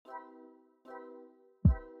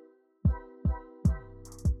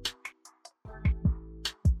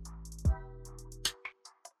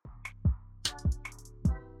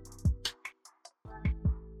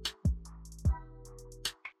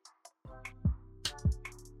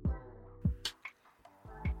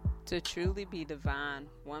To truly be divine,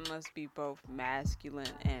 one must be both masculine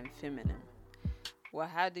and feminine. Well,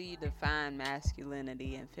 how do you define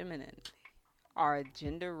masculinity and femininity? Are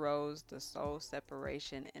gender roles the sole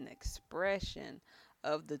separation and expression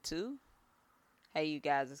of the two? Hey, you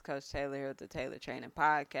guys, it's Coach Taylor here with the Taylor Training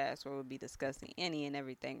Podcast, where we'll be discussing any and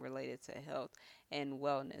everything related to health and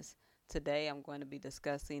wellness. Today, I'm going to be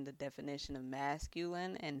discussing the definition of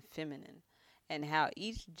masculine and feminine, and how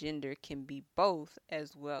each gender can be both,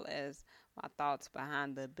 as well as my thoughts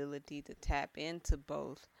behind the ability to tap into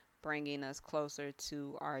both, bringing us closer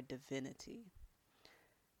to our divinity.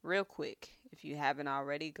 Real quick, if you haven't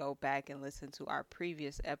already, go back and listen to our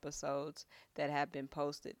previous episodes that have been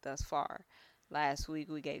posted thus far. Last week,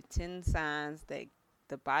 we gave 10 signs that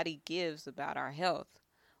the body gives about our health.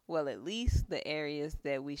 Well, at least the areas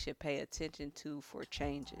that we should pay attention to for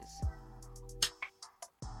changes.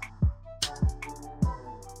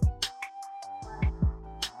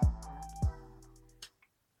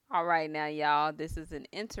 All right, now, y'all, this is an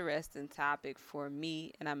interesting topic for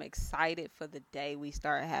me, and I'm excited for the day we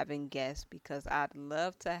start having guests because I'd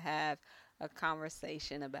love to have a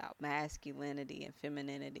conversation about masculinity and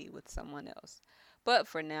femininity with someone else. But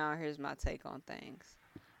for now, here's my take on things.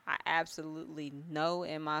 I absolutely know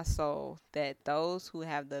in my soul that those who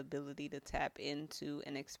have the ability to tap into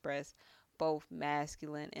and express both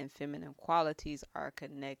masculine and feminine qualities are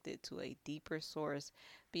connected to a deeper source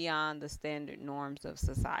beyond the standard norms of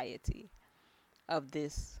society, of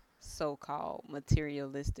this so-called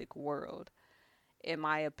materialistic world. In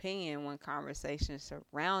my opinion, when conversations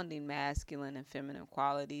surrounding masculine and feminine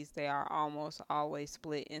qualities, they are almost always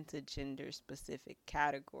split into gender-specific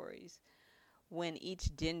categories, when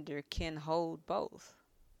each gender can hold both.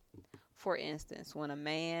 For instance, when a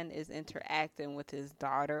man is interacting with his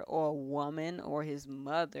daughter or a woman or his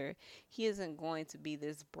mother, he isn't going to be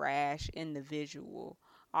this brash individual,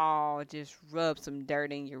 all just rub some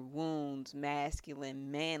dirt in your wounds,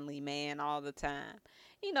 masculine, manly man all the time.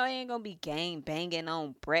 He ain't going to be gang banging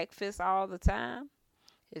on breakfast all the time.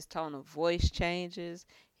 His tone of voice changes,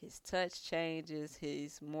 his touch changes,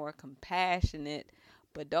 he's more compassionate,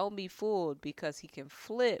 but don't be fooled because he can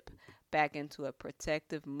flip back into a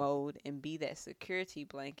protective mode and be that security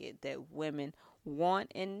blanket that women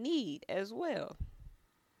want and need as well.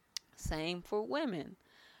 Same for women.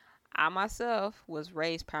 I myself was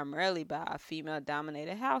raised primarily by a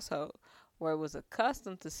female-dominated household where it was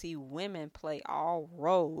accustomed to see women play all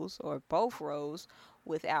roles or both roles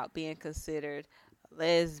without being considered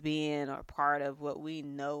lesbian or part of what we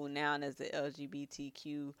know now as the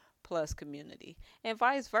LGBTQ plus community, and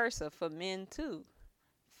vice versa for men too.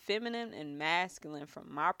 Feminine and masculine,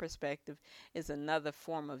 from my perspective, is another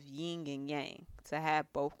form of yin and yang. To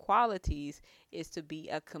have both qualities is to be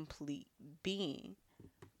a complete being.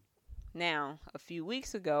 Now, a few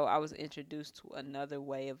weeks ago, I was introduced to another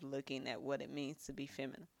way of looking at what it means to be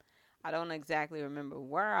feminine. I don't exactly remember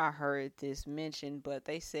where I heard this mentioned, but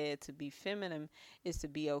they said to be feminine is to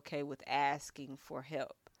be okay with asking for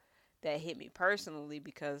help. That hit me personally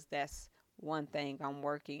because that's one thing I'm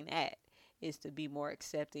working at, is to be more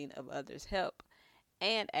accepting of others' help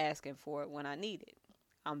and asking for it when I need it.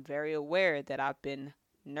 I'm very aware that I've been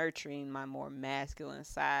nurturing my more masculine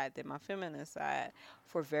side than my feminine side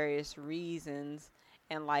for various reasons,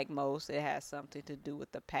 and like most, it has something to do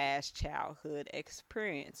with the past childhood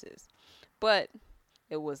experiences. But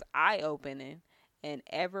it was eye-opening and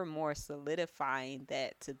ever more solidifying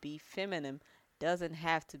that to be feminine doesn't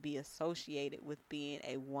have to be associated with being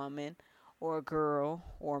a woman or a girl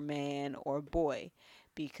or man or boy,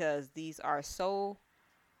 because there's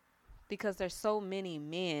so many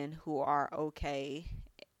men who are okay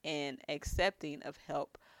and accepting of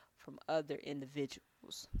help from other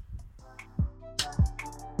individuals.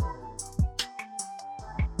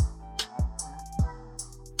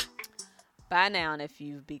 By now, if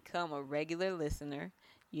you've become a regular listener,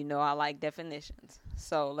 you know I like definitions.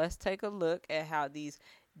 So let's take a look at how these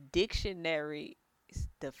dictionaries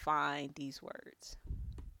define these words.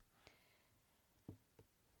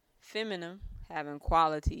 Feminine, having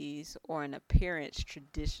qualities or an appearance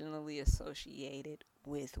traditionally associated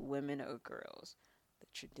with women or girls. The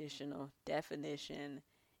traditional definition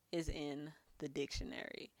is in the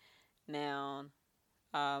dictionary. Now,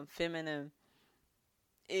 feminine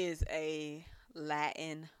is a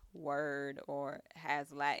Latin word or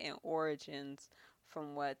has Latin origins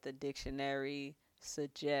from what the dictionary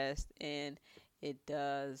suggests, and it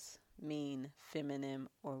does mean feminine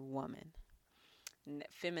or woman.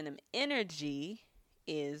 Feminine energy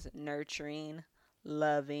is nurturing,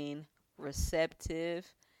 loving,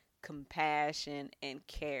 receptive, compassion, and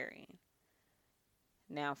caring.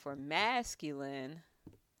 Now for masculine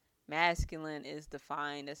Masculine is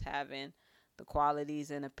defined as having the qualities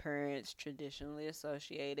and appearance traditionally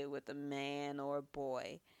associated with a man or a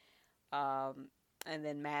boy. And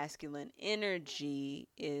then masculine energy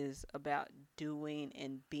is about doing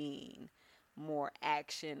and being, more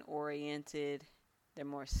action oriented. They're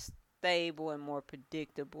more stable and more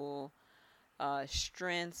predictable.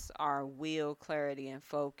 Strengths are will, clarity, and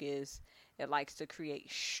focus. It likes to create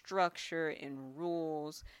structure and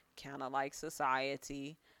rules, kind of like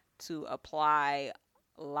society, to apply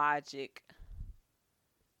logic.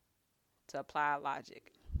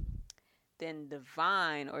 Then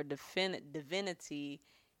divine or divinity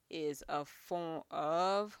is a form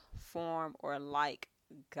or like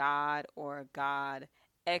God or God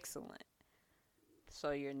excellent.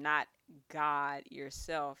 So you're not God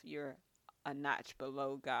yourself, you're a notch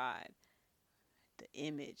below God. The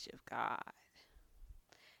image of God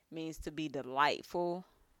means to be delightful,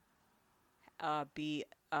 be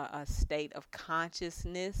a state of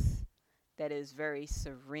consciousness that is very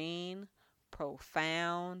serene,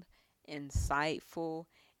 profound, insightful,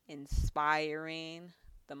 inspiring.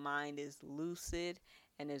 The mind is lucid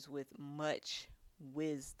and is with much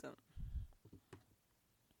wisdom.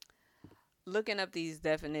 Looking up these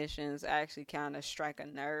definitions actually kind of strike a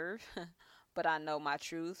nerve, but I know my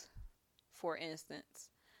truth. For instance,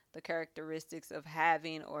 the characteristics of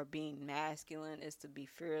having or being masculine is to be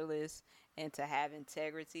fearless and to have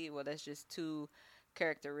integrity. Well, that's just two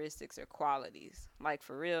characteristics or qualities. Like,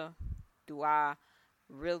 for real, do I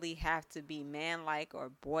really have to be man-like or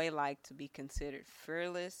boy-like to be considered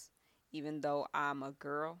fearless, even though I'm a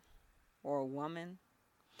girl or a woman?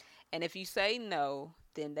 And if you say no,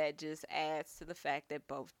 then that just adds to the fact that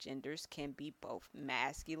both genders can be both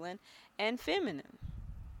masculine and feminine.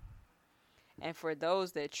 And for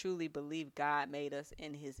those that truly believe God made us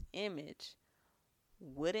in his image,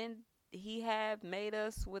 wouldn't he have made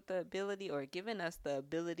us with the ability or given us the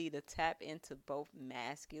ability to tap into both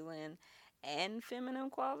masculine and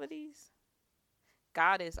feminine qualities?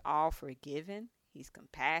 God is all forgiving. He's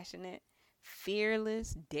compassionate,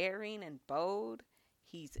 fearless, daring, and bold.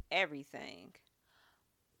 He's everything.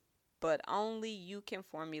 But only you can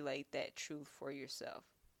formulate that truth for yourself.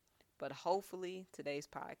 But hopefully today's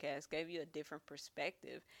podcast gave you a different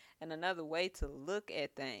perspective and another way to look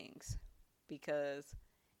at things, because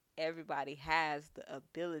everybody has the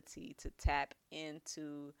ability to tap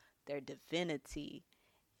into their divinity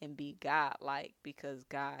and be God-like, because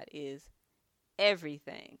God is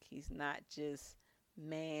everything. He's not just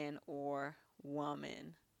man or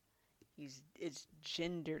woman. It's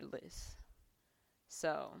genderless.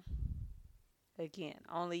 So, again,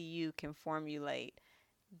 only you can formulate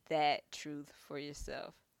that truth for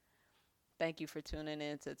yourself. Thank you for tuning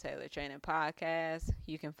in to Taylor Training Podcast.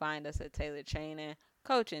 You can find us at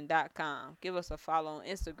TaylorTrainingCoaching.com. Give us a follow on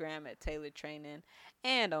Instagram at Taylor Training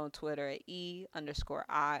and on Twitter at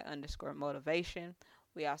E_I_motivation.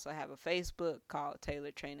 We also have a Facebook called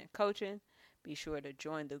Taylor Training Coaching. Be sure to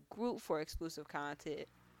join the group for exclusive content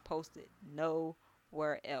posted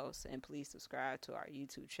nowhere else. And please subscribe to our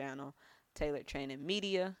YouTube channel, Taylor Training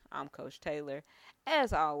Media. I'm Coach Taylor.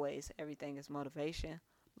 As always, everything is motivation,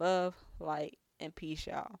 love, light, and peace,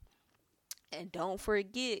 y'all. And don't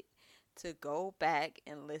forget to go back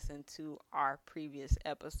and listen to our previous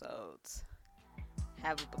episodes.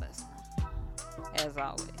 Have a blessed one. As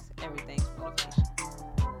always, everything's motivation.